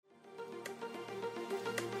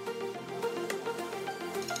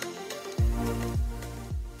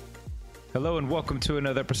Hello and welcome to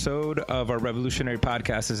another episode of our Revolutionary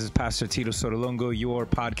Podcast. This is Pastor Tito Sotolongo, your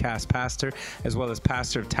podcast pastor, as well as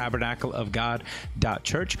pastor of Tabernacle of God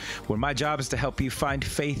Church, where my job is to help you find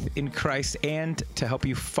faith in Christ and to help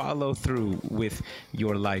you follow through with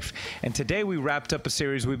your life. And today we wrapped up a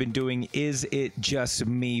series we've been doing, Is It Just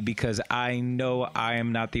Me? Because I know I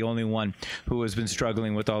am not the only one who has been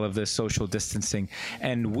struggling with all of this social distancing.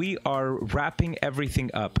 And we are wrapping everything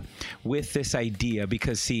up with this idea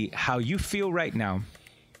because, see, how you feel right now,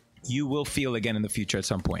 you will feel again in the future at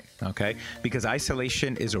some point, okay? Because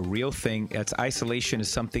isolation is a real thing. Isolation is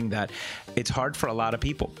something that it's hard for a lot of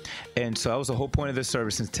people. And so that was the whole point of this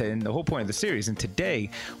service and the whole point of the series. And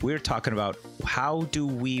today we're talking about how do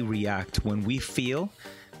we react when we feel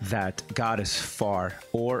that God is far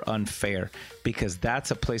or unfair, because that's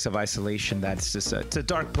a place of isolation. That's just it's a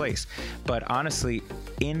dark place. But honestly,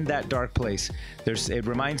 in that dark place, it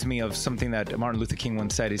reminds me of something that Martin Luther King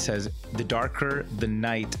once said. He says, the darker the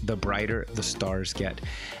night, the brighter the stars get.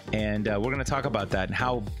 And we're going to talk about that and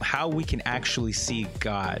how we can actually see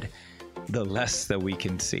God the less that we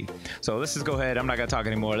can see. So let's just go ahead. I'm not going to talk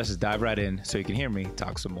anymore. Let's just dive right in so you can hear me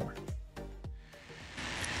talk some more.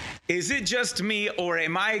 Is it just me, or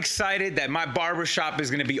am I excited that my barbershop is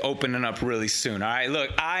going to be opening up really soon? All right,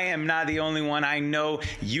 look, I am not the only one. I know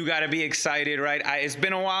you got to be excited, right? It's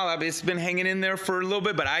been a while. It's been hanging in there for a little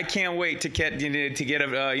bit, but I can't wait to get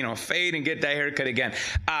a fade and get that haircut again.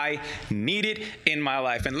 I need it in my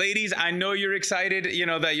life. And ladies, I know you're excited,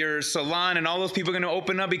 that your salon and all those people are going to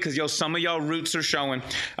open up because some of y'all roots are showing.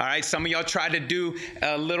 All right, some of y'all tried to do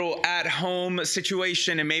a little at-home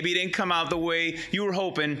situation and maybe it didn't come out the way you were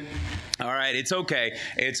hoping. All right, it's okay.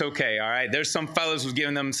 It's okay. All right. There's some fellas who's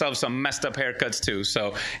giving themselves some messed up haircuts too.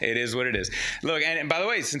 So it is what it is. Look, and by the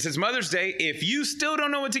way, since it's Mother's Day, if you still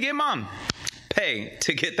don't know what to get Mom, pay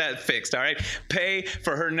to get that fixed, all right? Pay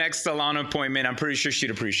for her next salon appointment. I'm pretty sure she'd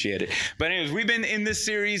appreciate it. But anyways, we've been in this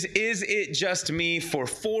series, Is It Just Me, for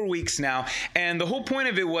 4 weeks now. And the whole point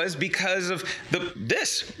of it was because of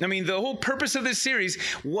the whole purpose of this series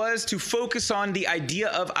was to focus on the idea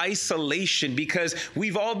of isolation, because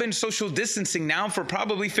we've all been social distancing now for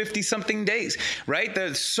probably 50-something days,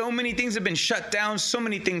 right? So many things have been shut down, so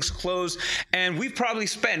many things closed, and we've probably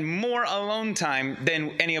spent more alone time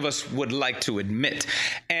than any of us would like to admit.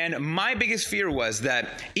 And my biggest fear was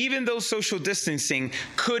that even though social distancing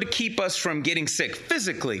could keep us from getting sick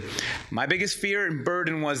physically, my biggest fear and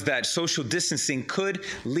burden was that social distancing could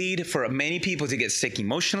lead for many people to get sick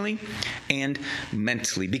emotionally and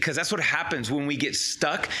mentally, because that's what happens when we get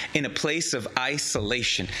stuck in a place of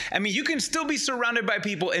isolation. I mean, you can still be surrounded by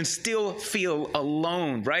people and still feel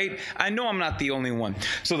alone, right? I know I'm not the only one.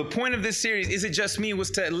 So the point of this series, Is It Just Me,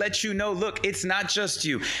 was to let you know, look, it's not just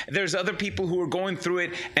you. There's other people who are going through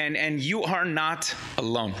it, and you are not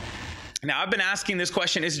alone. Now, I've been asking this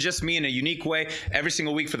question, is it just me, in a unique way every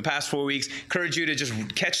single week for the past 4 weeks. Encourage you to just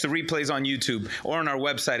catch the replays on YouTube or on our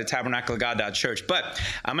website at tabernacleofgod.church. But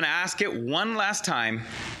I'm going to ask it one last time,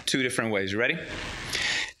 2 different ways. You ready?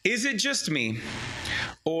 Is it just me,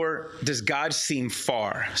 or does God seem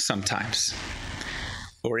far sometimes?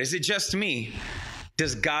 Or is it just me?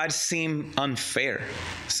 Does God seem unfair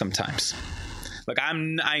sometimes? Look,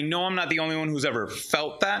 I know I'm not the only one who's ever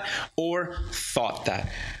felt that or thought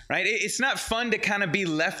that, right? It's not fun to kind of be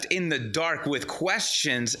left in the dark with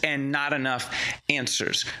questions and not enough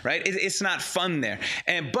answers, right? It's not fun there.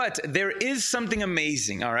 But there is something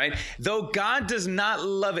amazing, all right? Though God does not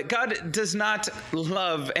love it, God does not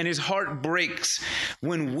love, and his heart breaks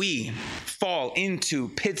when we fall into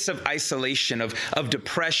pits of isolation, of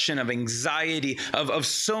depression, of anxiety, of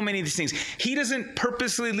so many of these things. He doesn't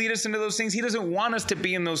purposely lead us into those things. He doesn't want us to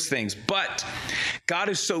be in those things. But God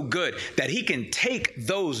is so good that he can take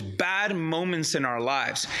those bad moments in our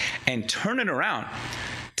lives and turn it around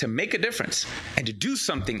to make a difference and to do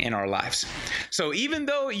something in our lives. So even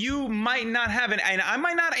though you might not have and I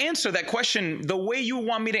might not answer that question the way you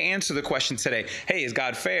want me to answer the question today, hey, is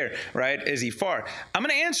God fair, right? Is he far? I'm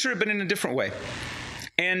going to answer it, but in a different way.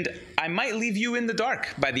 And I might leave you in the dark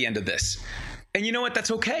by the end of this. And you know what?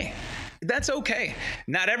 That's okay. That's okay.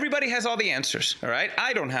 Not everybody has all the answers, all right?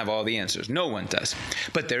 I don't have all the answers. No one does.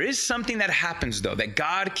 But there is something that happens, though, that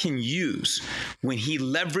God can use when he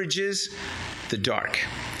leverages the dark.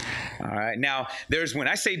 All right. Now, when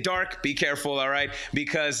I say dark, be careful, all right?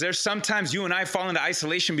 Because there's sometimes you and I fall into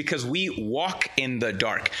isolation because we walk in the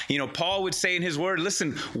dark. Paul would say in his word,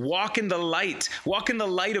 listen, walk in the light. Walk in the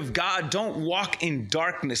light of God. Don't walk in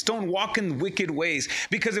darkness. Don't walk in wicked ways.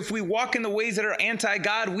 Because if we walk in the ways that are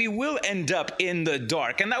anti-God, we will end up in the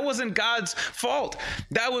dark. And that wasn't God's fault.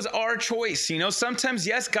 That was our choice. Sometimes,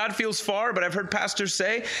 yes, God feels far, but I've heard pastors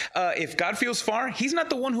say, if God feels far, he's not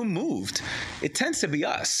the one who moved. It tends to be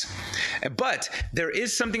us. But there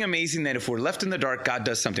is something amazing that if we're left in the dark, God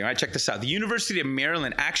does something. All right, check this out. The University of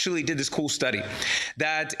Maryland actually did this cool study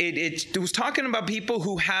that it was talking about people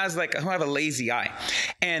who have a lazy eye.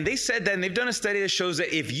 And they said that, and they've done a study that shows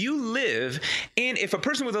that if a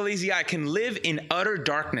person with a lazy eye can live in utter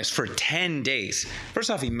darkness for 10 days. First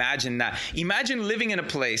off, imagine that. Imagine living in a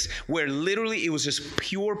place where literally it was just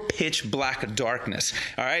pure pitch black darkness.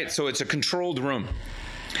 All right, so it's a controlled room.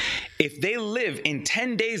 If they live in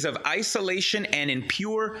 10 days of isolation and in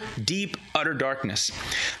pure, deep, utter darkness,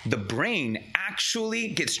 the brain actually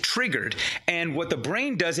gets triggered. And what the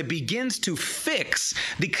brain does, it begins to fix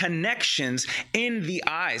the connections in the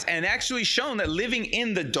eyes. And actually shown that living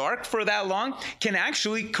in the dark for that long can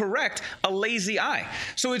actually correct a lazy eye.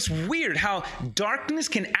 So it's weird how darkness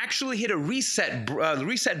can actually hit a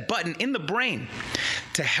reset button in the brain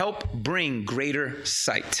to help bring greater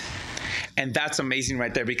sight. And that's amazing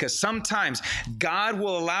right there, because sometimes God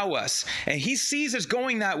will allow us, and he sees us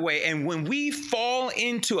going that way. And when we fall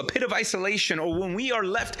into a pit of isolation, or when we are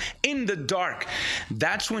left in the dark,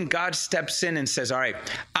 that's when God steps in and says, all right,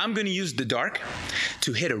 I'm going to use the dark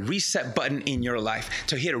to hit a reset button in your life,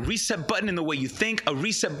 to hit a reset button in the way you think, a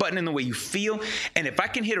reset button in the way you feel. And if I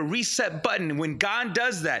can hit a reset button, when God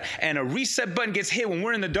does that and a reset button gets hit when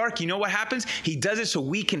we're in the dark, you know what happens? He does it so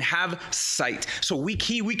we can have sight, so we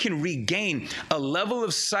can regain a level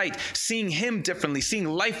of sight, seeing him differently, seeing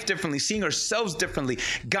life differently, seeing ourselves differently.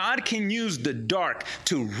 God can use the dark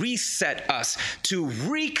to reset us, to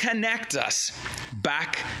reconnect us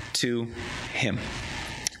back to him.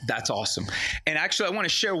 That's awesome. And actually, I want to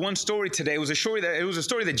share one story today. It was a story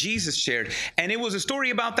that Jesus shared, and it was a story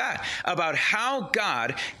about that, about how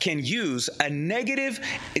God can use a negative,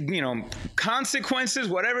 consequences,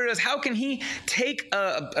 whatever it is. How can he take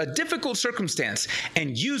a difficult circumstance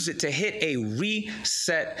and use it to hit a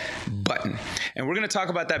reset button? And we're going to talk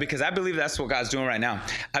about that because I believe that's what God's doing right now.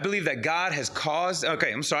 I believe that God has caused, let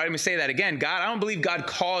me say that again. I don't believe God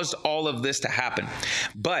caused all of this to happen,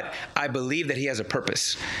 but I believe that he has a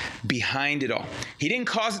purpose behind it all. He didn't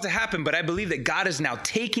cause it to happen, but I believe that God is now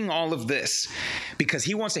taking all of this because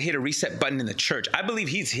he wants to hit a reset button in the church. I believe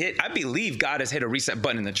God has hit a reset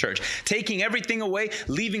button in the church, taking everything away,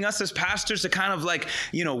 leaving us as pastors to kind of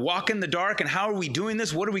walk in the dark. And how are we doing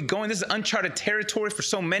this? What are we going? This is uncharted territory for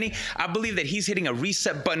so many. I believe that he's hitting a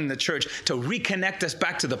reset button in the church to reconnect us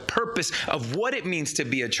back to the purpose of what it means to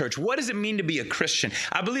be a church. What does it mean to be a Christian?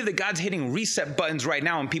 I believe that God's hitting reset buttons right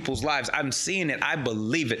now in people's lives. I'm seeing it. I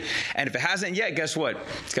believe it. And if it hasn't yet, guess what?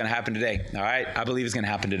 It's going to happen today. All right? I believe it's going to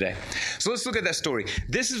happen today. So let's look at that story.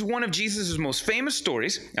 This is one of Jesus' most famous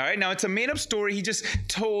stories. All right? Now, it's a made-up story he just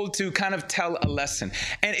told to kind of tell a lesson.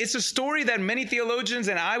 And it's a story that many theologians,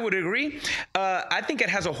 and I would agree, I think it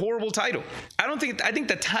has a horrible title. I think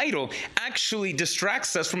the title actually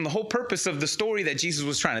distracts us from the whole purpose of the story that Jesus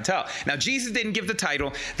was trying to tell. Now, Jesus didn't give the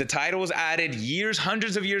title. The title was added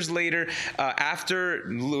hundreds of years later, after,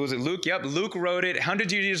 was it Luke? Yep, Luke wrote it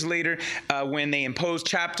hundreds of years later when they imposed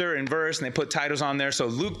chapter and verse and they put titles on there. So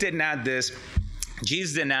Luke didn't add this.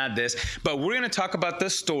 Jesus didn't add this, but we're going to talk about the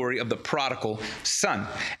story of the prodigal son.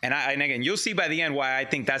 And again, you'll see by the end why I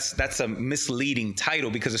think that's a misleading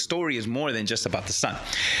title, because the story is more than just about the son.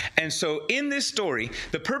 And so in this story,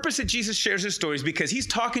 the purpose that Jesus shares his story is because he's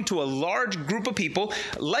talking to a large group of people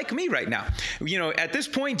like me right now. At this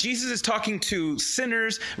point, Jesus is talking to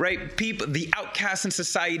sinners, right? People, the outcasts in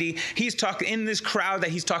society. He's talking in this crowd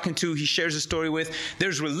that he's talking to, he shares a story with.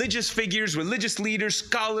 There's religious figures, religious leaders,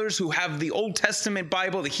 scholars who have the Old Testament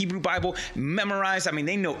Bible, the Hebrew Bible memorized. I mean,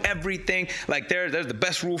 they know everything. They're the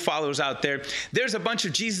best rule followers out there. There's a bunch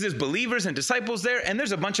of Jesus' believers and disciples there, and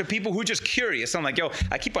there's a bunch of people who are just curious. I'm like,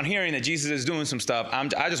 I keep on hearing that Jesus is doing some stuff.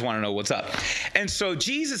 I just want to know what's up. And so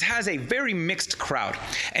Jesus has a very mixed crowd,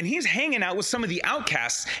 and he's hanging out with some of the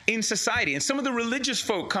outcasts in society. And some of the religious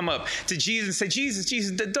folk come up to Jesus and say,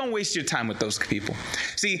 Jesus, don't waste your time with those people.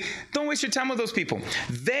 See, don't waste your time with those people.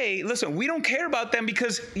 We don't care about them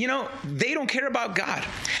because, they don't care about about God.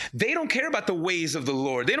 They don't care about the ways of the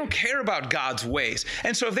Lord. They don't care about God's ways.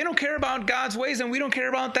 And so if they don't care about God's ways, then we don't care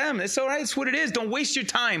about them. It's all right. It's what it is. Don't waste your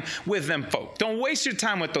time with them folk. Don't waste your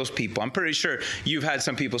time with those people. I'm pretty sure you've had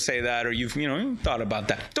some people say that, or you've thought about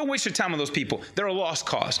that. Don't waste your time with those people. They're a lost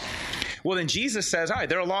cause. Well, then Jesus says, all right,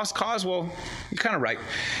 they're a lost cause. Well, you're kind of right.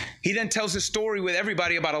 He then tells his story with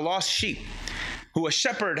everybody about a lost sheep, who a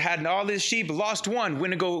shepherd had all his sheep, lost one,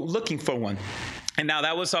 went to go looking for one. And now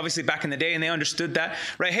that was obviously back in the day, and they understood that,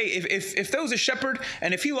 right? Hey, if there was a shepherd,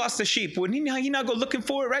 and if he lost a sheep, wouldn't he not go looking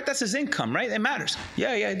for it, right? That's his income, right? It matters.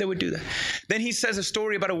 Yeah, they would do that. Then he says a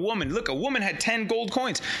story about a woman. Look, a woman had 10 gold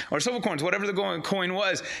coins, or silver coins, whatever the coin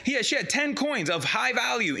was. She had 10 coins of high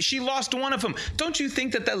value. She lost one of them. Don't you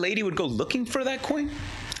think that lady would go looking for that coin?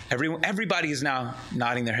 Everybody is now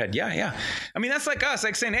nodding their head. Yeah. I mean, that's like us,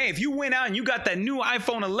 like saying, hey, if you went out and you got that new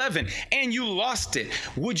iPhone 11 and you lost it,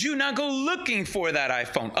 would you not go looking for that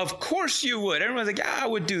iPhone? Of course you would. Everyone's like, yeah, I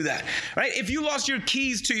would do that, right? If you lost your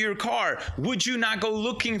keys to your car, would you not go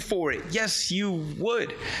looking for it? Yes, you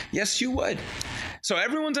would. Yes, you would. So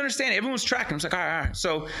everyone's understanding. Everyone's tracking. It's like, all right.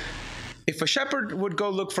 So if a shepherd would go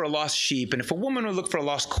look for a lost sheep, and if a woman would look for a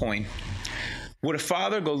lost coin, would a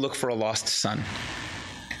father go look for a lost son?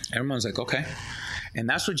 Everyone's like, okay. And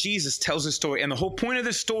that's what Jesus tells the story. And the whole point of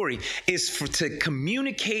this story is to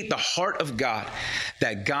communicate the heart of God,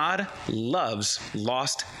 that God loves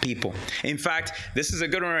lost people. In fact, this is a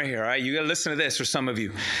good one right here, all right? You got to listen to this for some of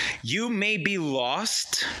you. You may be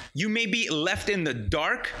lost. You may be left in the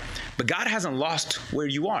dark, but God hasn't lost where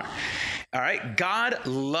you are. All right, God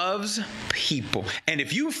loves people. And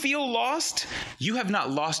if you feel lost, you have not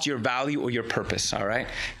lost your value or your purpose, all right?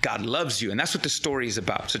 God loves you, and that's what the story is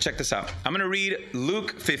about. So check this out. I'm going to read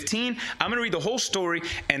Luke 15. I'm going to read the whole story,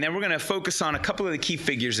 and then we're going to focus on a couple of the key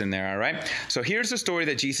figures in there, all right? So here's the story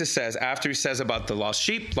that Jesus says after he says about the lost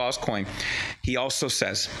sheep, lost coin. He also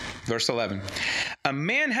says, verse 11, a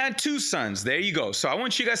man had 2 sons. There you go. So I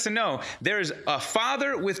want you guys to know there's a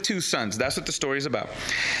father with 2 sons. That's what the story is about.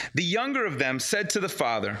 The younger of them said to the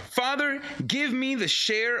father, Father, give me the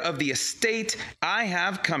share of the estate I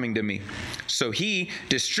have coming to me. So he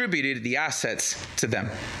distributed the assets to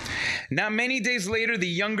them. Not many days later, the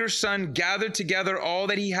younger son gathered together all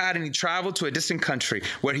that he had, and he traveled to a distant country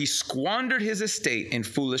where he squandered his estate in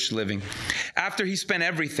foolish living. After he spent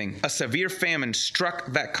everything, a severe famine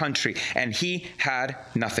struck that country, and he had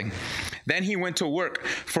nothing. Then he went to work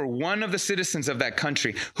for one of the citizens of that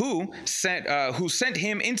country, who sent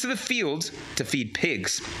him into the fields to feed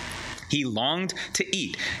pigs. He longed to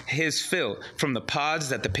eat his fill from the pods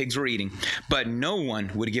that the pigs were eating, but no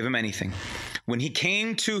one would give him anything. When he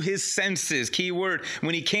came to his senses, key word,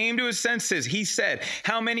 when he came to his senses, he said,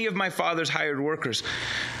 how many of my father's hired workers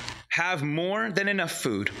have more than enough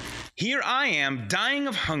food? Here I am dying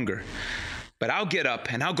of hunger. But I'll get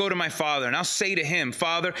up and I'll go to my father and I'll say to him,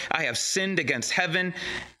 Father, I have sinned against heaven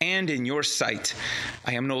and in your sight.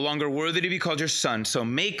 I am no longer worthy to be called your son, so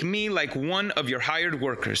make me like one of your hired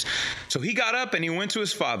workers. So he got up and he went to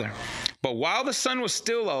his father. But while the son was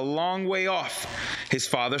still a long way off, his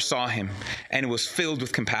father saw him and was filled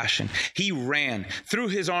with compassion. He ran, threw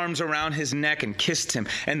his arms around his neck and kissed him.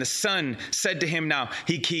 And the son said to him, now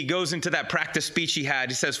he goes into that practice speech he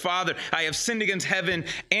had. He says, Father, I have sinned against heaven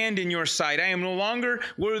and in your sight. I am no longer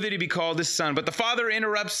worthy to be called his son. But the father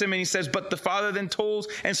interrupts him and he says, but the father then tolls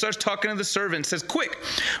and starts talking to the servant, says, quick,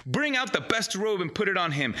 bring out the best robe and put it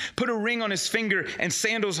on him. Put a ring on his finger and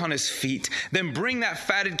sandals on his feet. Then bring that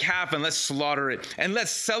fatted calf and let's slaughter it. And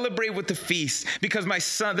let's celebrate with the feast, because my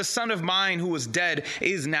son, the son of mine who was dead,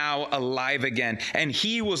 is now alive again. And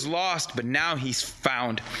he was lost, but now he's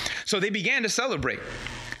found. So they began to celebrate.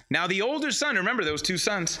 Now the older son, remember there was 2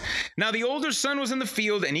 sons. Now the older son was in the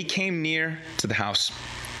field and he came near to the house.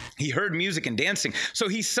 He heard music and dancing, so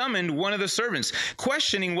he summoned one of the servants,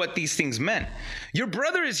 questioning what these things meant. Your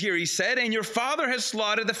brother is here, he said, and your father has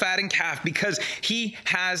slaughtered the fattened calf because he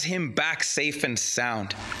has him back safe and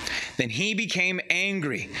sound. Then he became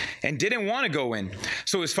angry and didn't want to go in.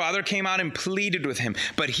 So his father came out and pleaded with him.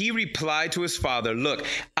 But he replied to his father, look,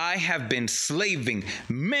 I have been slaving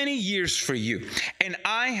many years for you, and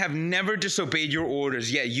I have never disobeyed your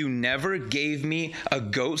orders, yet you never gave me a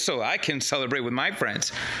goat so I can celebrate with my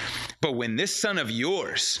friends. But when this son of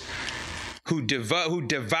yours, who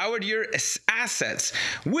devoured your assets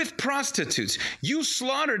with prostitutes, you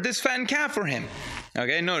slaughtered this fattened calf for him.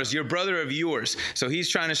 Okay, notice, your brother of yours. So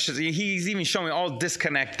he's he's even showing all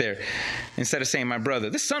disconnect there. Instead of saying my brother,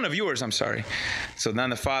 this son of yours, I'm sorry. So then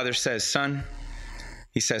the father says, son,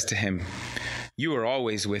 he says to him, you are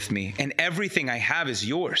always with me, and everything I have is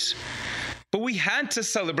yours. But we had to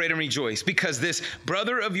celebrate and rejoice because this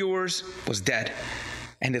brother of yours was dead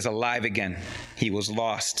and is alive again. He was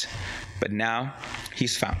lost, but now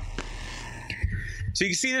he's found. So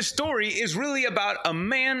you can see this story is really about a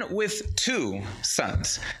man with two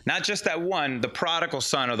sons, not just that one, the prodigal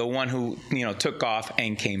son, or the one who, took off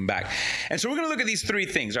and came back. And so we're going to look at these three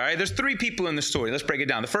things, all right? There's three people in the story. Let's break it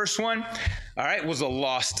down. The first one, all right, was a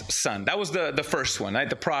lost son. That was the first one, right?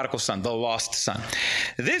 The prodigal son, the lost son.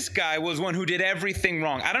 This guy was one who did everything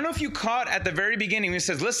wrong. I don't know if you caught at the very beginning when he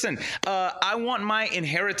says, listen, I want my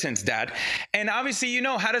inheritance, Dad. And obviously,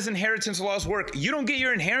 how does inheritance laws work? You don't get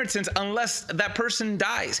your inheritance unless that person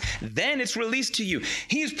dies. Then it's released to you.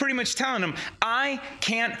 He's pretty much telling him, I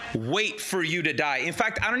can't wait for you to die. In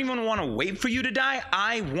fact, I don't even want to wait for you to die.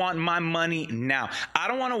 I want my money now. I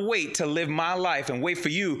don't want to wait to live my life and wait for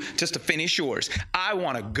you just to finish yours. I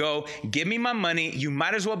want to go. Give me my money. You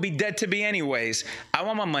might as well be dead to me anyways. I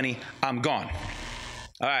want my money. I'm gone.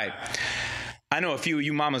 All right. I know a few of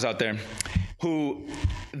you mamas out there who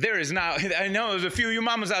I know there's a few of you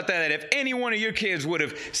mamas out there that if any one of your kids would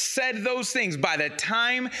have said those things by the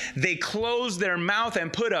time they closed their mouth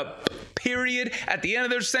and put a period at the end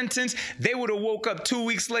of their sentence, they would have woke up 2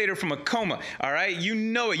 weeks later from a coma. All right. You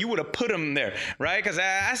know it. You would have put them there. Right. Because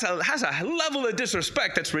that's a level of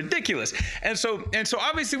disrespect that's ridiculous. And so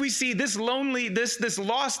obviously we see this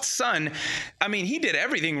lost son. I mean, he did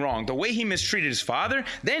everything wrong. The way he mistreated his father.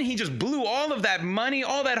 Then he just blew all of that money,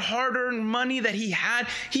 all that hard-earned money that he had.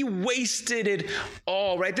 He wasted it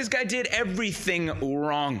all, right? This guy did everything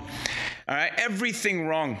wrong, all right? Everything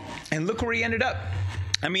wrong. And look where he ended up.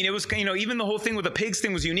 I mean, it was, even the whole thing with the pigs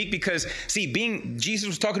thing was unique because, Jesus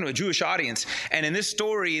was talking to a Jewish audience. And in this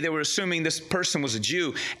story, they were assuming this person was a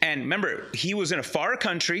Jew. And remember, he was in a far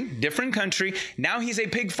country, different country. Now he's a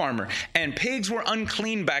pig farmer. And pigs were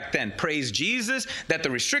unclean back then. Praise Jesus that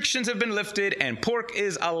the restrictions have been lifted and pork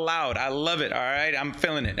is allowed. I love it, all right? I'm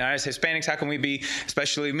feeling it. All right, as Hispanics, how can we be,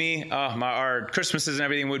 especially me, our Christmases and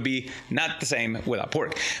everything would be not the same without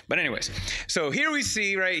pork. But anyways, so here we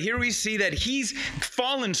see that he's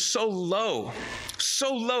fallen so low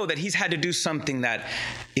that he's had to do something that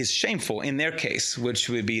is shameful in their case, which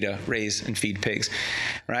would be to raise and feed pigs,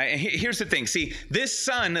 right? And here's the thing. See, this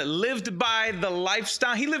son lived by the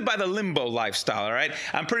lifestyle. He lived by the limbo lifestyle, all right?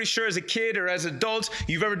 I'm pretty sure as a kid or as adults,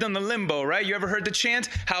 you've ever done the limbo, right? You ever heard the chant,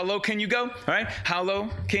 how low can you go, all right? How low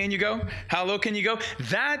can you go? How low can you go?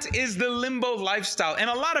 That is the limbo lifestyle. And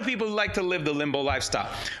a lot of people like to live the limbo lifestyle,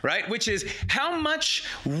 right? Which is, how much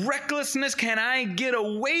recklessness can I get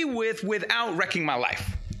away with without wrecking my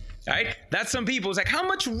life? All right? That's some people. It's like, how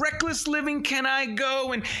much reckless living can I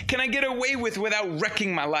go and can I get away with without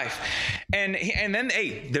wrecking my life? And then,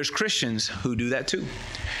 there's Christians who do that too.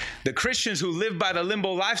 The Christians who live by the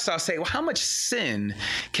limbo lifestyle say, well, how much sin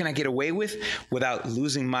can I get away with without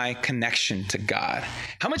losing my connection to God?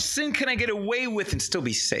 How much sin can I get away with and still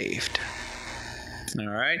be saved? All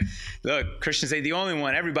right. Look, Christians ain't the only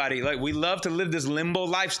one. Everybody, we love to live this limbo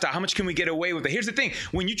lifestyle. How much can we get away with it? Here's the thing.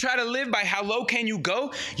 When you try to live by how low can you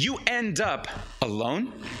go, you end up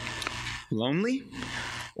alone, lonely,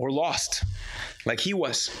 or lost. Like he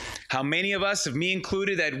was. How many of us, me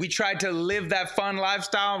included, that we tried to live that fun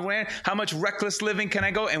lifestyle, how much reckless living can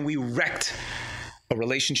I go? And we wrecked a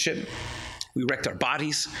relationship. We wrecked our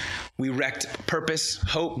bodies. We wrecked purpose,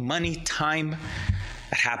 hope, money, time.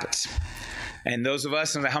 That happens. And those of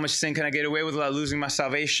us, how much sin can I get away with without losing my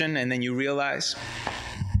salvation? And then you realize,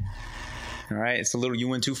 all right, you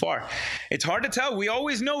went too far. It's hard to tell. We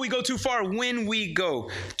always know we go too far when we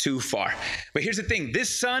go too far. But here's the thing.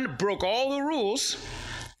 This son broke all the rules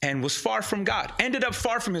and was far from God, ended up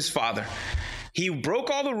far from his father. He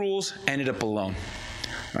broke all the rules, ended up alone,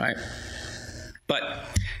 right? But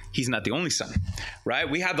he's not the only son, right?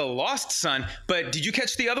 We have the lost son, but did you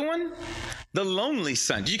catch the other one? The lonely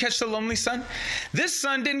son. Did you catch the lonely son? This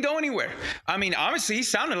son didn't go anywhere. I mean, obviously, he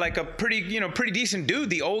sounded like a pretty decent dude.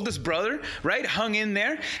 The oldest brother, right, hung in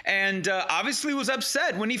there and obviously was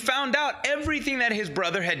upset when he found out everything that his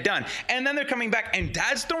brother had done. And then they're coming back and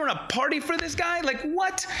dad's throwing a party for this guy? Like,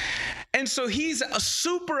 what? And so he's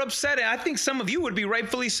super upset. And I think some of you would be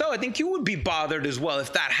rightfully so. I think you would be bothered as well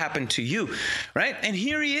if that happened to you, right? And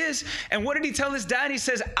here he is. And what did he tell his dad? He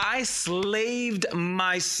says, I slaved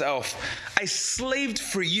myself. I slaved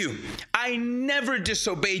for you. I never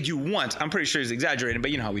disobeyed you once. I'm pretty sure he's exaggerating, but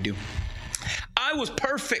you know how we do. I was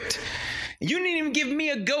perfect. You didn't even give me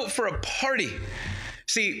a goat for a party.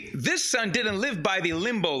 See, this son didn't live by the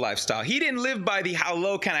limbo lifestyle. He didn't live by the how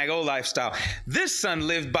low can I go lifestyle. This son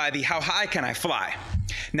lived by the how high can I fly.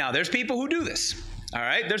 Now, there's people who do this. All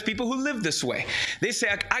right, there's people who live this way. They say,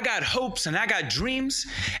 I got hopes and I got dreams,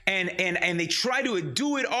 and they try to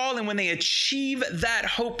do it all, and when they achieve that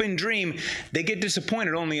hope and dream, they get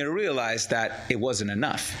disappointed only to realize that it wasn't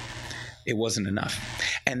enough. It wasn't enough.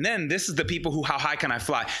 And then this is the people who, how high can I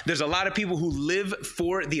fly? There's a lot of people who live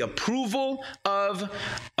for the approval of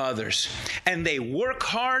others. And they work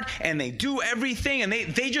hard and they do everything, and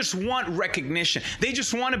they just want recognition. They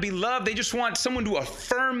just want to be loved. They just want someone to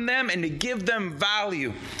affirm them and to give them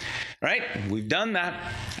value. Right? We've done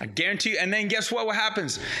that. I guarantee you. And then guess what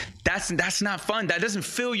happens? That's not fun. That doesn't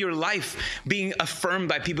fill your life, being affirmed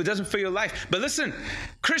by people. It doesn't fill your life. But listen,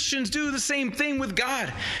 Christians do the same thing with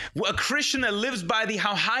God. A Christian that lives by the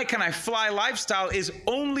how high can I fly lifestyle is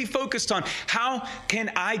only focused on how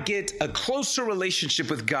can I get a closer relationship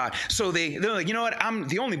with God. So they're like, you know what?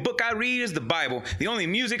 The only book I read is the Bible. The only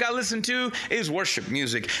music I listen to is worship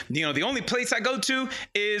music. The only place I go to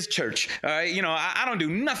is church. I don't do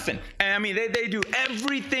nothing. And I mean, they do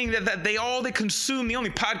everything that they consume. The only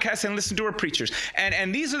podcasts they listen to are preachers.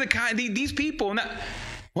 And these are the kind, these people.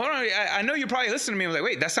 I know you're probably listening to me. I'm like,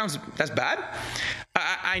 wait, that's bad?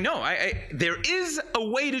 I know. There is a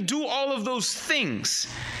way to do all of those things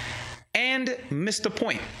and miss the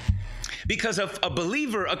point. Because of a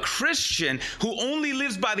believer, a Christian who only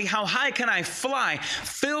lives by the how high can I fly,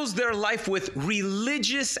 fills their life with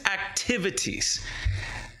religious activities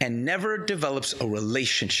and never develops a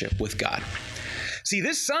relationship with God. See,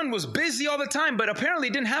 this son was busy all the time, but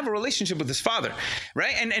apparently didn't have a relationship with his father,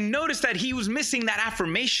 right? And notice that he was missing that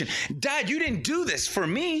affirmation. Dad, you didn't do this for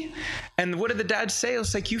me. And what did the dad say? It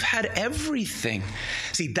was like, you've had everything.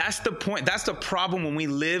 See, that's the point. That's the problem when we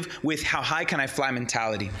live with how high can I fly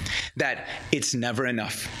mentality, that it's never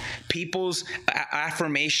enough. People's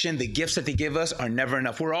affirmation, the gifts that they give us are never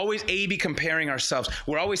enough. We're always A/B comparing ourselves.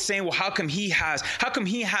 We're always saying, well, how come he has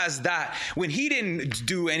that when he didn't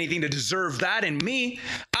do anything to deserve that, and me,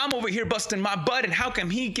 I'm over here busting my butt, and how come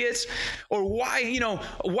he gets, or why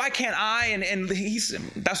can't I? And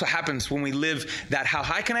that's what happens when we live that how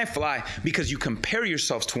high can I fly, because you compare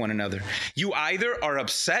yourselves to one another. You either are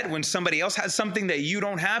upset when somebody else has something that you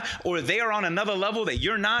don't have, or they are on another level that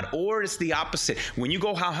you're not, or it's the opposite. When you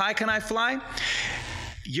go how high can I fly,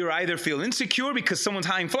 you either feel insecure because someone's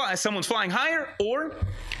flying higher, or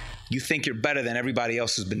you think you're better than everybody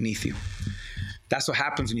else who's beneath you. That's what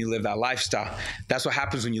happens when you live that lifestyle. That's what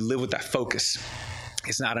happens when you live with that focus.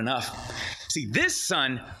 It's not enough. See, this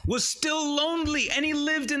son was still lonely, and he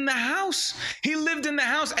lived in the house. He lived in the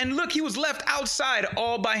house, and look, he was left outside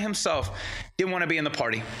all by himself. Didn't want to be in the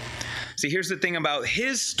party. See, here's the thing about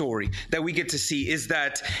his story that we get to see is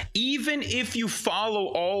that even if you follow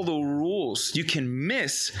all the rules, you can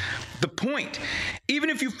miss the point.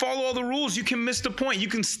 Even if you follow all the rules, you can miss the point. You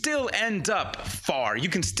can still end up far. You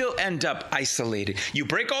can still end up isolated. You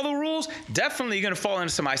break all the rules, definitely you're going to fall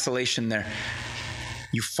into some isolation there.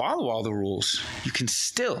 You follow all the rules, you can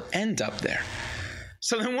still end up there.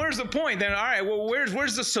 So then where's the point? Then, all right, well,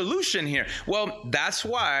 where's the solution here? Well, that's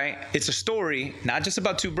why it's a story, not just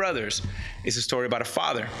about two brothers. It's a story about a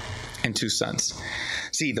father and two sons.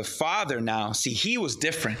 See, the father now, he was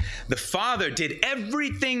different. The father did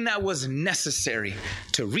everything that was necessary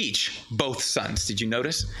to reach both sons. Did you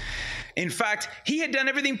notice? In fact, he had done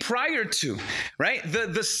everything prior to, right?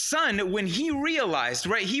 The son, when he realized,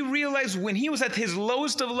 right? He realized when he was at his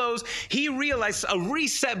lowest of lows, he realized a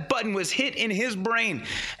reset button was hit in his brain.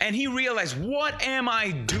 And he realized, what am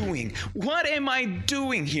I doing? What am I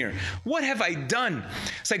doing here? What have I done?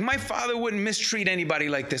 It's like, my father wouldn't mistreat anybody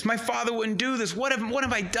like this. My father wouldn't do this. What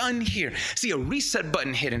have I done here? See, a reset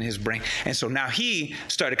button hit in his brain. And so now he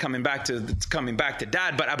started coming back to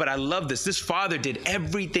dad. But I love this. This father did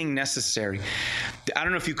everything necessary. I don't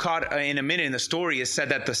know if you caught in a minute in the story, it said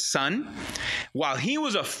that the son, while he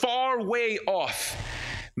was a far way off,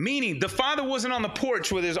 meaning the father wasn't on the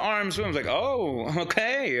porch with his arms, he was like, oh,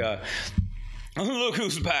 okay, look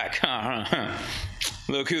who's back.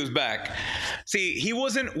 Look who's back. See, he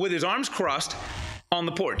wasn't with his arms crossed on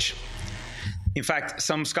the porch. In fact,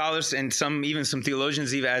 some scholars and some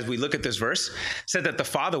theologians, even as we look at this verse, said that the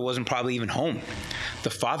father wasn't probably even home. The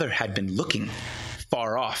father had been looking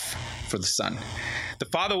far off for the son. The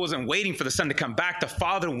father wasn't waiting for the son to come back. The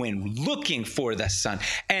father went looking for the son.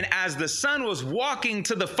 And as the son was walking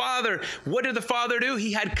to the father, what did the father do?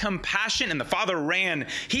 He had compassion, and the father ran.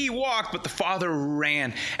 He walked, but the father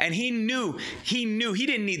ran. And he knew he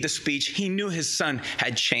didn't need the speech. He knew his son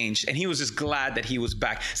had changed, and he was just glad that he was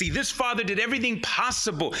back. See, this father did everything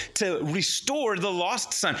possible to restore the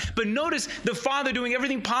lost son. But notice the father doing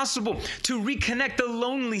everything possible to reconnect the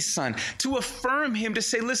lonely son, to affirm him, to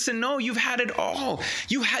say, listen, no, you've had it all.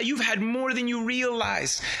 You've had more than you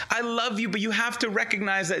realize. I love you, but you have to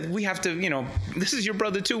recognize that we have to, this is your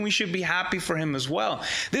brother too, and we should be happy for him as well.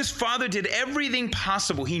 This father did everything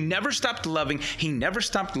possible. He never stopped loving. He never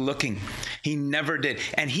stopped looking. He never did.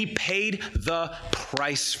 And he paid the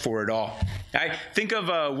price for it all. Right? Think of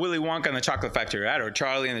Willy Wonka and the Chocolate Factory, right? Or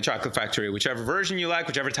Charlie and the Chocolate Factory, whichever version you like,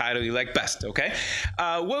 whichever title you like best, okay?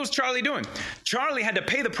 What was Charlie doing? Charlie had to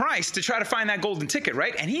pay the price to try to find that golden ticket,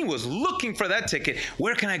 right? And he was looking for that ticket.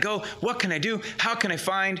 Where can I go? What can I do? How can I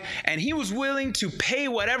find? And he was willing to pay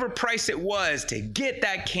whatever price it was to get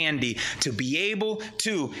that candy, to be able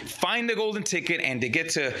to find the golden ticket and to get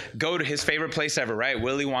to go to his favorite place ever, right?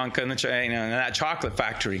 Willy Wonka and that Chocolate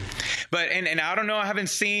Factory. But, and I don't know, I haven't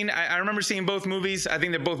seen, I remember seeing both movies. I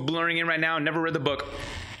think they're both blurring in right now. Never read the book.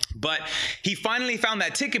 But he finally found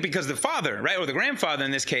that ticket because the father, right, or the grandfather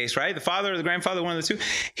in this case, right, the father or the grandfather, one of the two,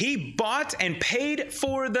 he bought and paid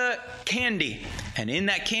for the candy. And in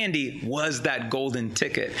that candy was that golden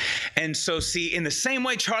ticket. And so, see, in the same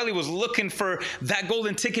way, Charlie was looking for that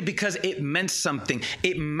golden ticket because it meant something.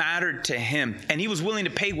 It mattered to him. And he was willing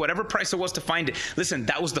to pay whatever price it was to find it. Listen,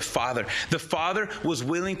 that was the father. The father was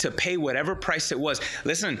willing to pay whatever price it was.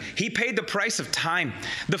 Listen, he paid the price of time.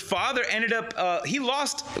 The father ended up, he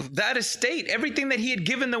lost that estate, everything that he had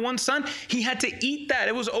given the one son, he had to eat that.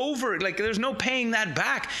 It was over. Like, there's no paying that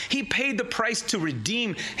back. He paid the price to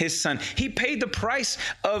redeem his son. He paid the price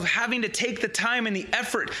of having to take the time and the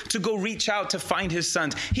effort to go reach out to find his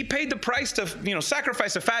sons. He paid the price to,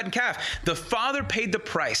 sacrifice a fattened calf. The father paid the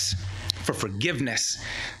price for forgiveness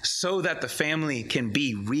so that the family can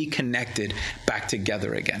be reconnected back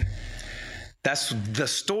together again. That's the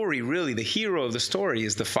story, really. The hero of the story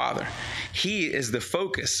is the father. He is the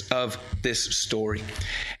focus of this story.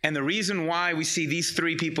 And the reason why we see these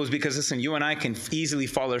three people is because, listen, you and I can easily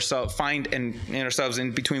find ourselves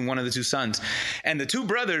in between one of the two sons. And the two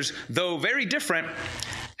brothers, though very different,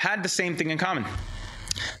 had the same thing in common.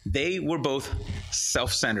 They were both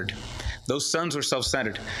self-centered. Those sons were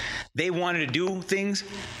self-centered. They wanted to do things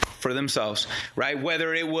for themselves, right?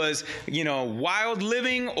 Whether it was, wild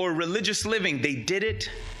living or religious living, they did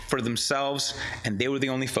it for themselves, and they were the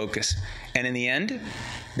only focus. And in the end,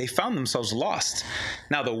 they found themselves lost.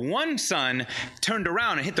 Now, the one son turned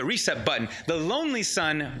around and hit the reset button. The lonely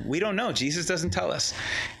son, we don't know. Jesus doesn't tell us.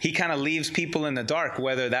 He kind of leaves people in the dark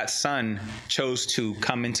whether that son chose to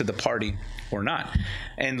come into the party or not,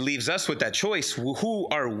 and leaves us with that choice. Who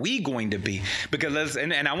are we going to be? Because,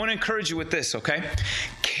 and I want to encourage you with this, okay?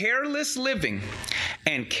 Careless living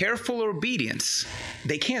and careful obedience,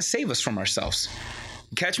 they can't save us from ourselves.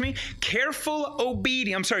 Catch me? Careless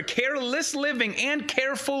living and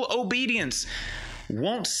careful obedience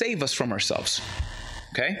won't save us from ourselves.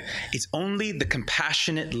 Okay? It's only the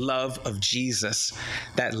compassionate love of Jesus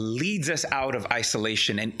that leads us out of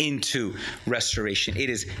isolation and into restoration. It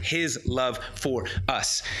is his love for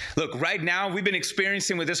us. Look, right now we've been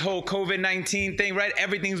experiencing with this whole COVID-19 thing, right?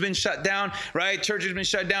 Everything's been shut down, right? Churches have been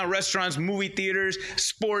shut down, restaurants, movie theaters,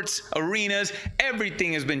 sports, arenas,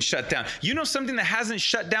 everything has been shut down. You know something that hasn't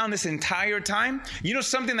shut down this entire time? You know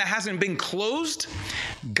something that hasn't been closed?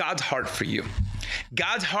 God's heart for you.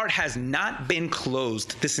 God's heart has not been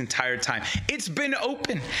closed this entire time. It's been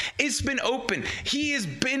open. It's been open. He has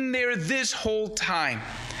been there this whole time.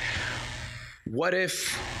 What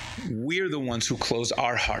if we're the ones who close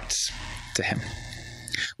our hearts to him?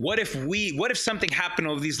 What if something happened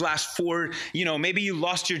over these last 4, maybe you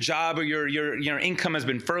lost your job, or your income has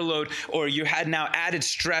been furloughed, or you had now added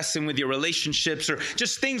stress in with your relationships, or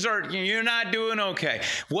just things you're not doing okay.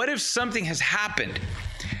 What if something has happened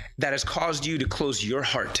that has caused you to close your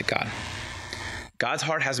heart to God? God's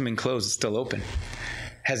heart hasn't been closed. It's still open.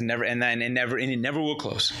 It never will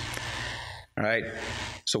close. All right.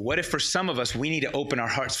 So what if for some of us, we need to open our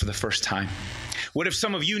hearts for the first time? What if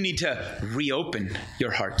some of you need to reopen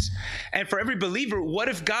your hearts? And for every believer, what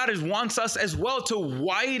if God wants us as well to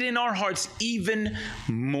widen our hearts even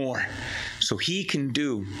more so he can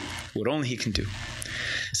do what only he can do?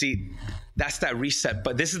 See, that's that reset,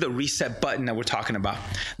 but this is the reset button that we're talking about.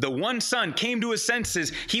 The one son came to his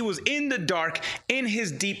senses. He was in the dark, in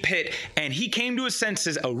his deep pit, and he came to his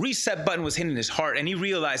senses. A reset button was hit in his heart, and he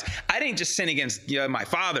realized, I didn't just sin against my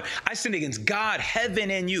father. I sinned against God, heaven,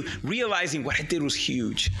 and you. Realizing what I did was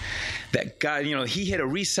huge. That God, he hit a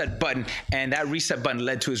reset button, and that reset button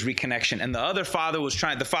led to his reconnection. And the father was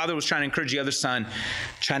trying to encourage the other son,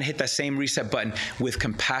 trying to hit that same reset button with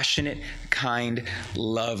compassionate, kind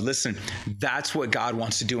love. love. Listen, that's what God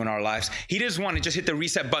wants to do in our lives. He doesn't want to just hit the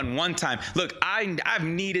reset button one time. Look, I've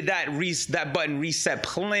needed that button reset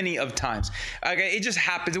plenty of times. Okay, it just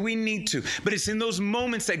happens. We need to. But it's in those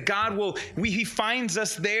moments that God he finds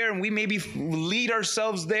us there, and we maybe lead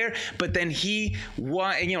ourselves there, but then he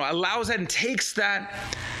allows that and takes that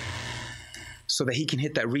so that he can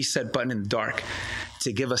hit that reset button in the dark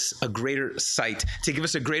to give us a greater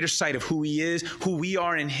sight, of who he is, who we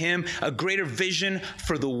are in him, a greater vision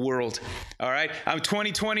for the world. All right,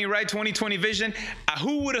 2020, right? 2020 vision.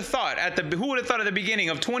 Who would have thought at the beginning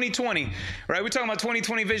of 2020, right? We're talking about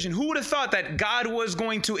 2020 vision. Who would have thought that God was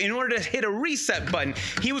going to, in order to hit a reset button,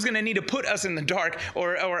 he was going to need to put us in the dark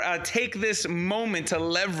or take this moment to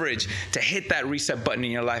leverage to hit that reset button in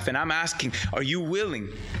your life? And I'm asking, are you willing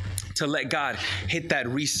to let God hit that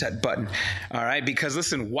reset button? All right, because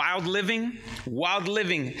listen, wild living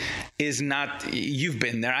is not, you've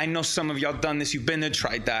been there. I know some of y'all done this. You've been there,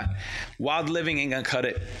 tried that. Wild living ain't gonna cut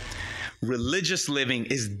it. Religious living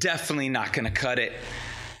is definitely not gonna cut it.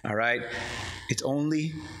 All right, it's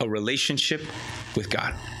only a relationship with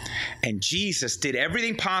God. And Jesus did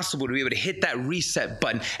everything possible to be able to hit that reset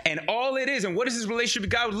button. And all it is, and what does his relationship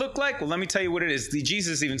with God look like? Well, let me tell you what it is.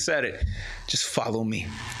 Jesus even said it. Just follow me.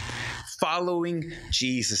 Following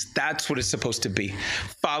Jesus. That's what it's supposed to be.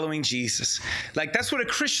 Following Jesus. Like, that's what a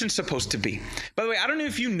Christian's supposed to be. By the way, I don't know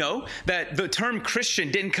if you know that the term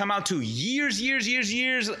Christian didn't come out to years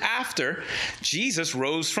after Jesus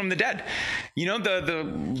rose from the dead. You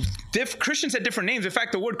know, Christians had different names. In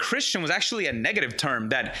fact, the word Christian was actually a negative term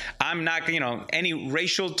that I'm not, any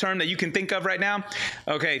racial term that you can think of right now.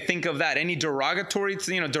 Okay, think of that. Any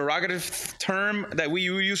derogative term that we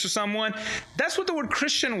use for someone. That's what the word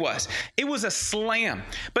Christian was. It was a slam.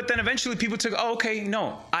 But then eventually people took,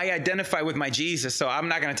 I identify with my Jesus, so I'm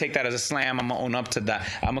not going to take that as a slam. I'm going to own up to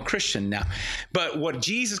that. I'm a Christian now. But what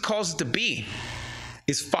Jesus calls it to be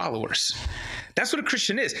is followers. That's what a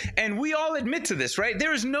Christian is. And we all admit to this, right?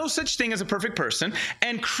 There is no such thing as a perfect person.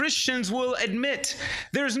 And Christians will admit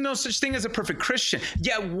there is no such thing as a perfect Christian.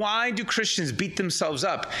 Yet why do Christians beat themselves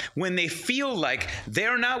up when they feel like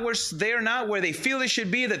they're not where they feel they should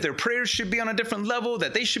be, that their prayers should be on a different level,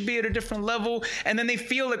 that they should be at a different level, and then they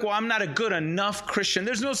feel like, well, I'm not a good enough Christian.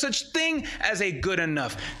 There's no such thing as a good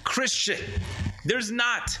enough Christian. There's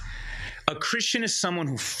not. A Christian is someone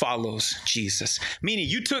who follows Jesus. Meaning,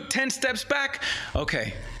 you took 10 steps back.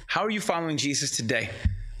 Okay, how are you following Jesus today?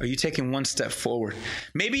 Are you taking one step forward?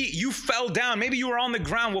 Maybe you fell down. Maybe you were on the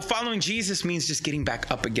ground. Well, following Jesus means just getting back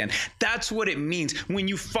up again. That's what it means. When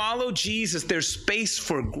you follow Jesus, there's space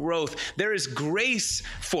for growth. There is grace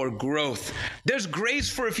for growth. There's grace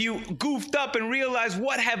for if you goofed up and realize,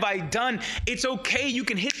 what have I done? It's okay. You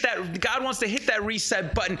can hit that. God wants to hit that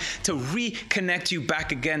reset button to reconnect you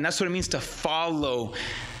back again. That's what it means to follow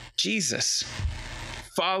Jesus.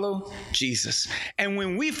 Follow Jesus. And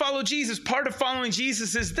when we follow Jesus, part of following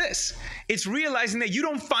Jesus is this. It's realizing that you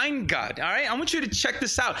don't find God. All right? I want you to check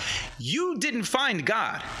this out. You didn't find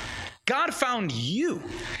God. God found you.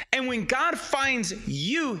 And when God finds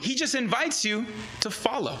you, he just invites you to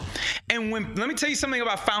follow. And let me tell you something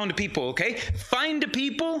about found people, okay? Find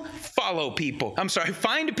people, follow people.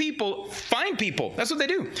 Find people, find people. That's what they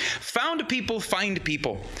do. Found people, find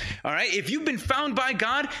people. All right? If you've been found by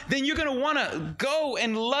God, then you're going to want to go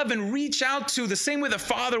and love and reach out to the same way the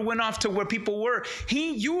Father went off to where people were.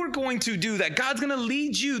 You are going to do that. God's going to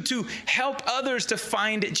lead you to help others to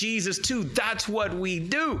find Jesus too. That's what we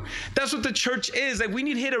do. That's what the church is. Like, we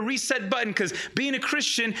need to hit a reset button, because being a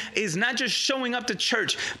Christian is not just showing up to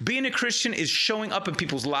church. Being a Christian is showing up in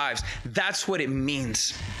people's lives. That's what it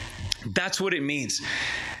means. That's what it means.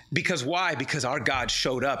 Because why? Because our God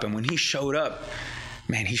showed up. And when he showed up,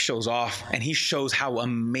 man, he shows off, and he shows how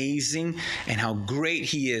amazing and how great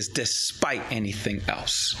he is despite anything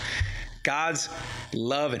else. God's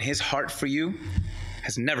love and his heart for you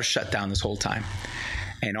has never shut down this whole time.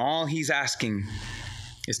 And all he's asking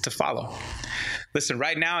is to follow. Listen,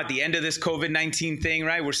 right now at the end of this COVID-19 thing,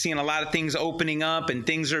 right, we're seeing a lot of things opening up and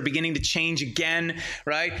things are beginning to change again,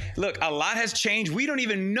 right? Look, a lot has changed. We don't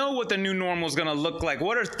even know what the new normal is going to look like.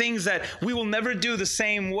 What are things that we will never do the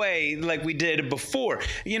same way like we did before?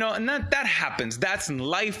 And that happens. That's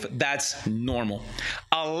life. That's normal.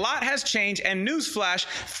 A lot has changed, and newsflash,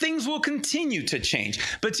 things will continue to change.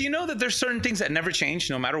 But do you know that there's certain things that never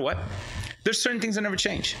change no matter what? There's certain things that never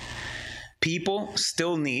change. People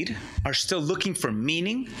are still looking for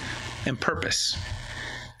meaning and purpose.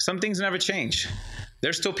 Some things never change.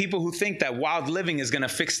 There's still people who think that wild living is going to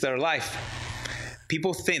fix their life.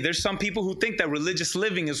 There's some people who think that religious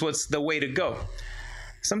living is what's the way to go.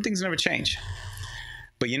 Some things never change.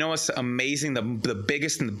 But you know what's amazing? The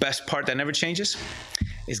biggest and the best part that never changes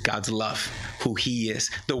is God's love, who he is.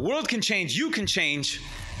 The world can change. You can change.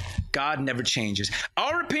 God never changes.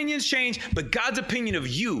 Our opinions change, but God's opinion of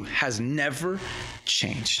you has never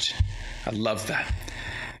changed. I love that.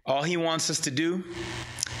 All he wants us to do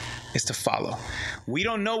is to follow. We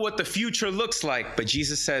don't know what the future looks like, but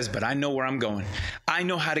Jesus says, but I know where I'm going. I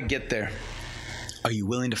know how to get there. Are you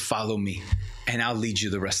willing to follow me? And I'll lead you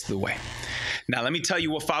the rest of the way. Now, let me tell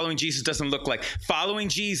you what following Jesus doesn't look like. Following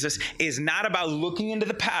Jesus is not about looking into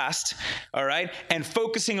the past, all right, and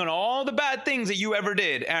focusing on all the bad things that you ever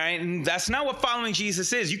did, all right? And that's not what following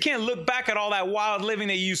Jesus is. You can't look back at all that wild living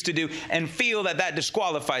that you used to do and feel that that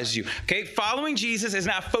disqualifies you, okay? Following Jesus is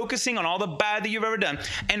not focusing on all the bad that you've ever done.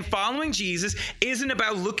 And following Jesus isn't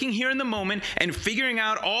about looking here in the moment and figuring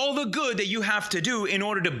out all the good that you have to do in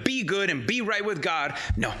order to be good and be right with God.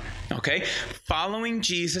 No, okay? Following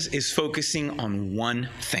Jesus is focusing on one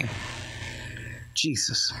thing: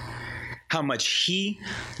 Jesus. How much he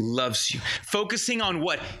loves you. Focusing on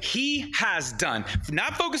what he has done.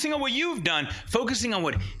 Not focusing on what you've done, focusing on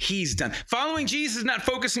what he's done. Following Jesus is not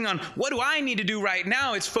focusing on what do I need to do right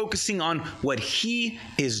now. It's focusing on what he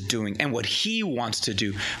is doing and what he wants to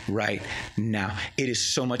do right now. It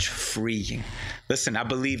is so much freeing. Listen, I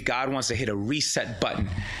believe God wants to hit a reset button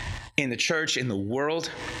in the church, in the world,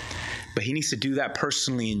 but he needs to do that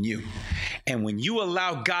personally in you. And when you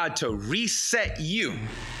allow God to reset you,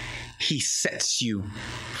 he sets you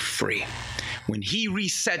free. When he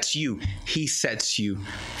resets you, he sets you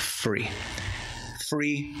free.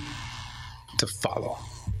 Free to follow.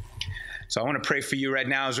 So I want to pray for you right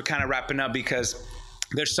now as we're kind of wrapping up, because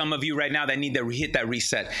there's some of you right now that need to hit that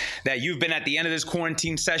reset, that you've been at the end of this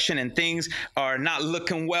quarantine session and things are not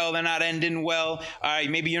looking well. They're not ending well. All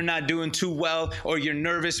right, maybe you're not doing too well, or you're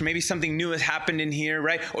nervous. Maybe something new has happened in here,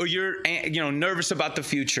 right? Or you're nervous about the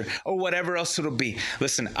future, or whatever else it'll be.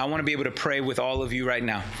 Listen, I want to be able to pray with all of you right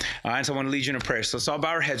now. All right, so I want to lead you in a prayer. So let's all bow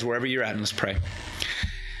our heads wherever you're at and let's pray.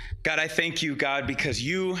 God, I thank you, God, because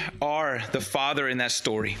you are the Father in that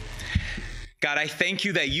story. God, I thank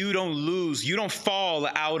you that you don't lose, you don't fall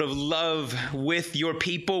out of love with your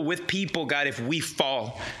people, God, if we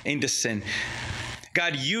fall into sin.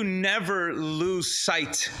 God, you never lose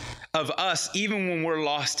sight of us, even when we're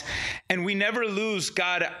lost. And we never lose,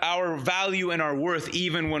 God, our value and our worth,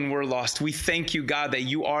 even when we're lost. We thank you, God, that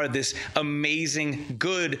you are this amazing,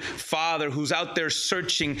 good Father who's out there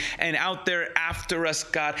searching and out there after us,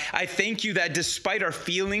 God. I thank you that despite our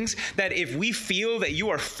feelings, that if we feel that you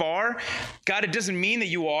are far, God, it doesn't mean that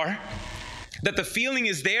you are. That the feeling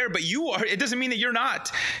is there, but you are. It doesn't mean that you're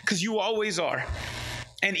not, because you always are.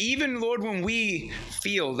 And even, Lord, when we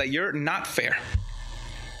feel that you're not fair,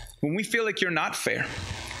 when we feel like you're not fair,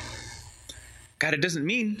 God, it doesn't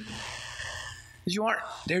mean that you aren't.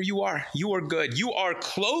 There you are. You are good. You are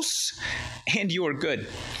close and you are good.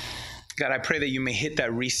 God, I pray that you may hit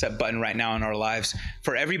that reset button right now in our lives.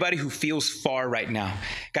 For everybody who feels far right now,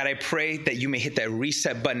 God, I pray that you may hit that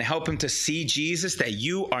reset button. Help them to see, Jesus, that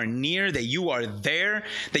you are near, that you are there,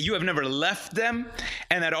 that you have never left them,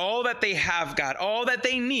 and that all that they have, God, all that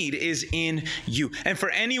they need is in you. And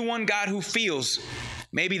for anyone, God, who feels,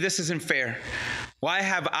 maybe this isn't fair. Why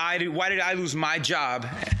did I lose my job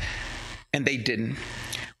and they didn't?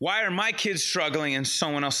 Why are my kids struggling and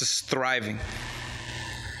someone else is thriving?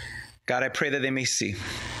 God, I pray that they may see,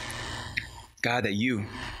 God, that you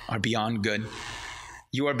are beyond good.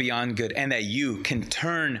 You are beyond good, and that you can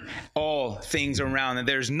turn all things around, and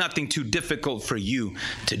there's nothing too difficult for you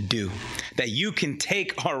to do. That you can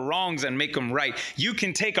take our wrongs and make them right. You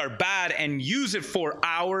can take our bad and use it for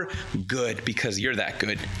our good, because you're that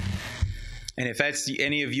good. And if that's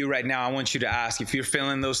any of you right now, I want you to ask, if you're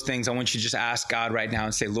feeling those things, I want you to just ask God right now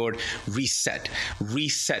and say, Lord, reset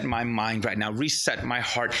my mind right now, reset my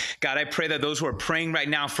heart. God, I pray that those who are praying right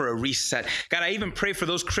now for a reset, God, I even pray for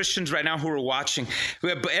those Christians right now who are watching,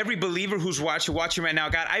 every believer who's watching right now,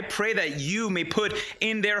 God, I pray that you may put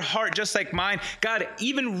in their heart, just like mine, God,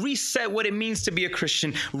 even reset what it means to be a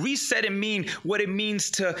Christian, reset and mean what it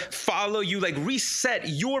means to follow you, like reset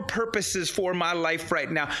your purposes for my life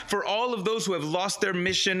right now. For all of those who have lost their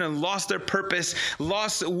mission and lost their purpose,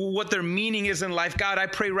 lost what their meaning is in life, God, I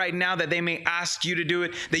pray right now that they may ask you to do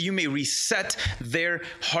it, that you may reset their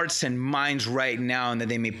hearts and minds right now, and that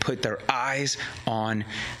they may put their eyes on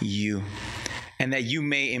you. And that you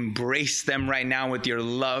may embrace them right now with your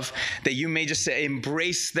love, that you may just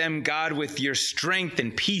embrace them, God, with your strength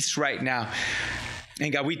and peace right now.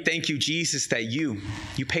 And God, we thank you, Jesus, that you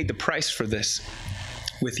paid the price for this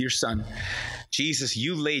with your Son. Jesus,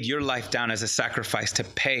 you laid your life down as a sacrifice to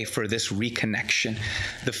pay for this reconnection,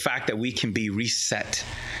 the fact that we can be reset.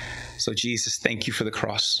 So Jesus, thank you for the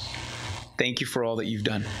cross. Thank you for all that you've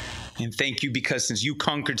done. And thank you because since you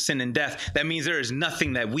conquered sin and death, that means there is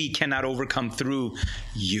nothing that we cannot overcome through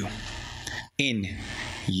you, in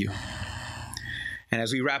you. And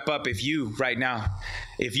as we wrap up, if you right now,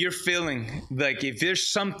 if you're feeling like if there's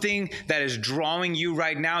something that is drawing you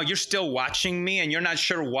right now, you're still watching me and you're not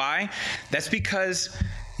sure why, that's because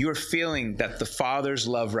you're feeling that the Father's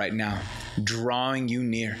love right now, drawing you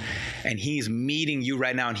near, and he's meeting you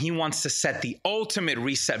right now, and he wants to set the ultimate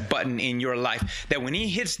reset button in your life, that when he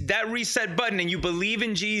hits that reset button and you believe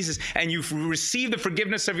in Jesus and you've received the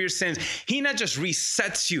forgiveness of your sins, he not just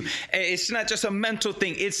resets you. It's not just a mental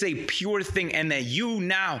thing, it's a pure thing, and that you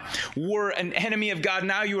now were an enemy of God,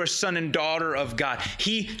 now you are son and daughter of God.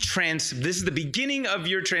 This is the beginning of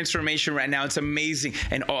your transformation right now. It's amazing,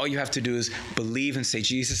 and all you have to do is believe and say,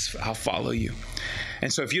 Jesus, I'll follow you.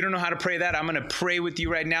 And so if you don't know how to pray that, I'm going to pray with you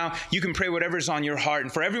right now. You can pray whatever's on your heart.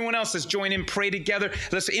 And for everyone else, let's join in, pray together.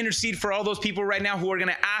 Let's intercede for all those people right now who are going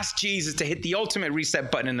to ask Jesus to hit the ultimate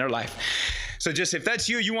reset button in their life. So just if that's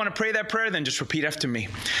you, you want to pray that prayer, then just repeat after me.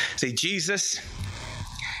 Say, Jesus,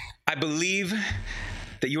 I believe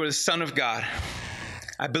that you are the Son of God.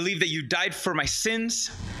 I believe that you died for my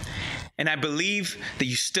sins, and I believe that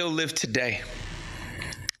you still live today.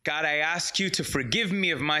 God, I ask you to forgive me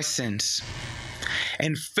of my sins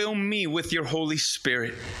and fill me with your Holy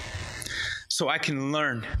Spirit so I can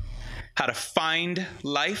learn how to find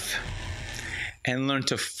life and learn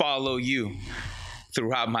to follow you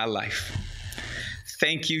throughout my life.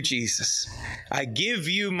 Thank you, Jesus. I give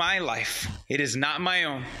you my life. It is not my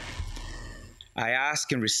own. I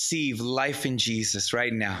ask and receive life in Jesus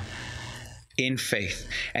right now in faith.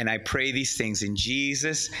 And I pray these things in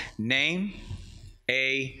Jesus' name.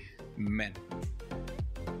 Amen.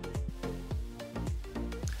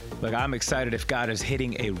 Look, I'm excited if God is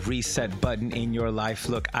hitting a reset button in your life.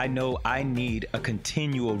 Look, I know I need a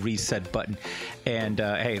continual reset button. And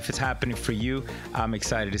hey, if it's happening for you, I'm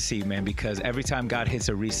excited to see, man, because every time God hits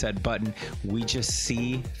a reset button, we just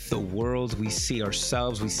see the world, we see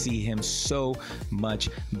ourselves, we see him so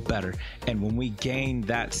much better. And when we gain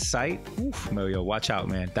that sight, Mario, watch out,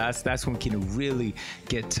 man. That's when we can really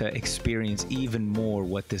get to experience even more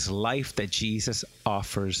what this life that Jesus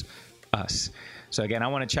offers us. So again, I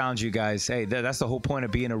want to challenge you guys. Hey, that's the whole point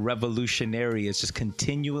of being a revolutionary. It's just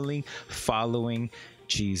continually following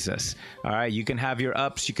Jesus. All right. You can have your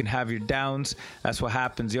ups, you can have your downs. That's what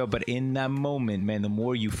happens, yo. But in that moment, man, the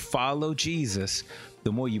more you follow Jesus,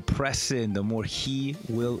 the more you press in, the more he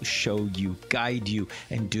will show you, guide you,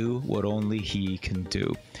 and do what only he can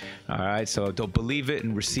do. All right. So don't believe it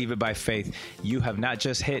and receive it by faith.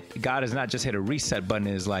 God has not just hit a reset button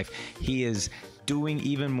in his life. He is doing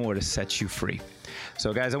even more to set you free.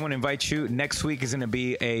 So guys, I want to invite you. Next week is going to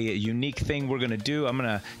be a unique thing we're going to do. I'm going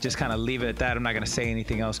to just kind of leave it at that. I'm not going to say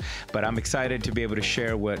anything else, but I'm excited to be able to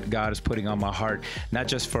share what God is putting on my heart, not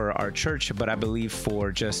just for our church, but I believe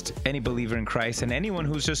for just any believer in Christ and anyone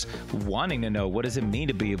who's just wanting to know what does it mean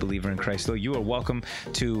to be a believer in Christ. So you are welcome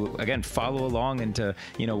to, again, follow along and to,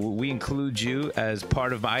 we include you as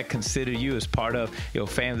part of, I consider you as part of,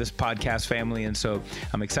 fan of this podcast family. And so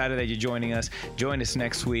I'm excited that you're joining us. Join us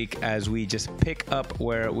next week as we just pick up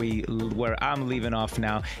where I'm leaving off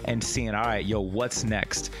now and seeing, all right, what's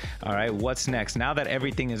next? All right, what's next? Now that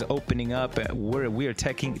everything is opening up, we are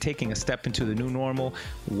taking a step into the new normal.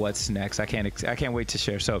 What's next? I can't wait to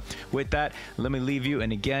share. So with that, let me leave you.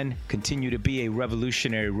 And again, continue to be a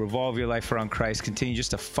revolutionary. Revolve your life around Christ. Continue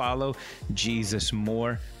just to follow Jesus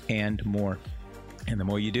more and more. And the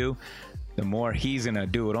more you do, the more he's going to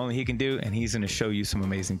do what only he can do, and he's going to show you some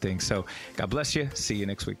amazing things. So God bless you. See you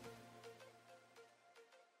next week.